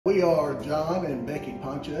We are John and Becky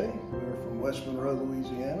Ponche. We're from West Monroe,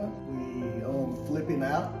 Louisiana. We own Flipping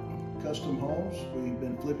Out Custom Homes. We've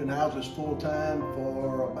been flipping houses full-time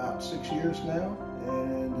for about 6 years now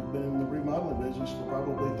and have been in the remodeling business for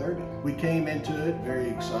probably 30. We came into it very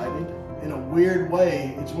excited. In a weird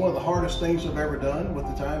way, it's one of the hardest things I've ever done with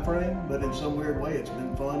the time frame, but in some weird way it's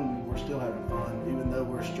been fun and we're still having fun, even though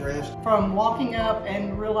we're stressed. From walking up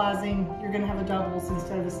and realizing you're gonna have a doubles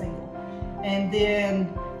instead of a single, and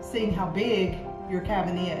then seeing how big your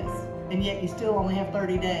cabin is, and yet you still only have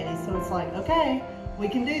 30 days. So it's like, okay, we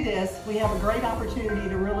can do this. We have a great opportunity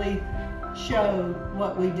to really show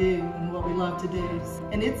what we do and what we love to do.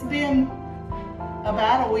 And it's been a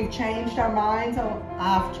battle. We've changed our minds.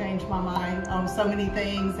 I've changed my mind on so many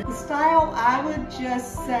things. The style, I would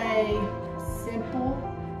just say simple,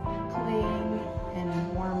 clean,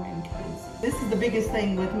 and warm and cozy. This is the biggest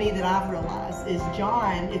thing with me that I've realized is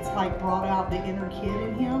John, it's like brought out the inner kid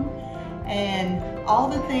in him. And all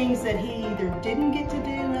the things that he either didn't get to do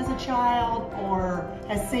as a child or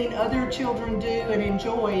has seen other children do and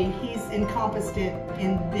enjoy, he's encompassed it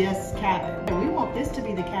in this cabin. And we want this to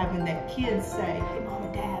be the cabin that kids say, hey, Mom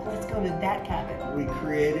and Dad, let's go to that cabin. We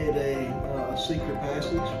created a secret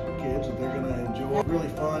passage for kids that they're going to enjoy. Really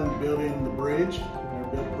fun building the bridge. We've never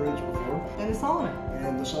built a bridge before. And the sauna.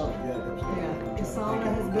 And the sauna, yeah. The sauna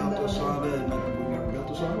has been the sauna, and we've never built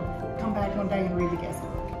a sauna before. Come back one day and read the guest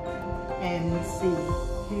book and see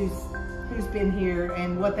who's been here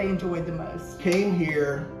and what they enjoyed the most. Came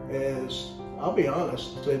here as, I'll be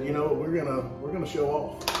honest, said, you know, we're gonna show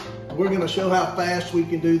off. We're gonna show how fast we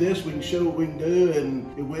can do this. We can show what we can do,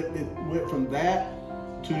 and it went from that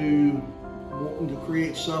to wanting to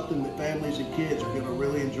create something that families and kids are gonna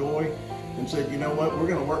really enjoy, and said, you know what, we're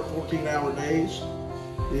gonna work 14-hour days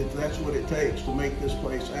if that's what it takes to make this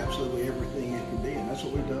place absolutely everything it can be, and that's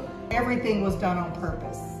what we've done. Everything was done on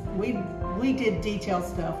purpose. We did detailed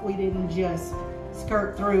stuff. We didn't just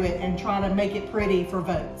skirt through it and try to make it pretty for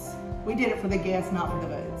votes. We did it for the guests, not for the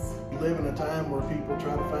votes. We live in a time where people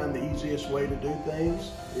try to find the easiest way to do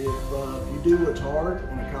things. If you do what's hard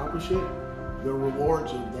and accomplish it, the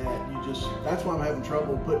rewards of that, that's why I'm having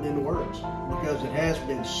trouble putting into words, because it has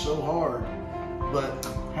been so hard. But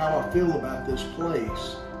how I feel about this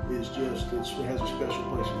place is just, it has a special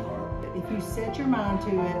place in my heart. If you set your mind to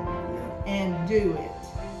it and do it,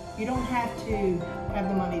 you don't have to have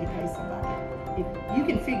the money to pay somebody. If you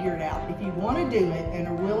can figure it out. If you want to do it and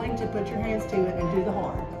are willing to put your hands to it and do the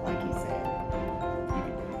hard, like he said, you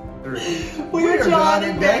can do it. We're John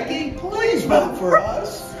and Becky. Please vote for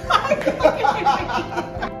us.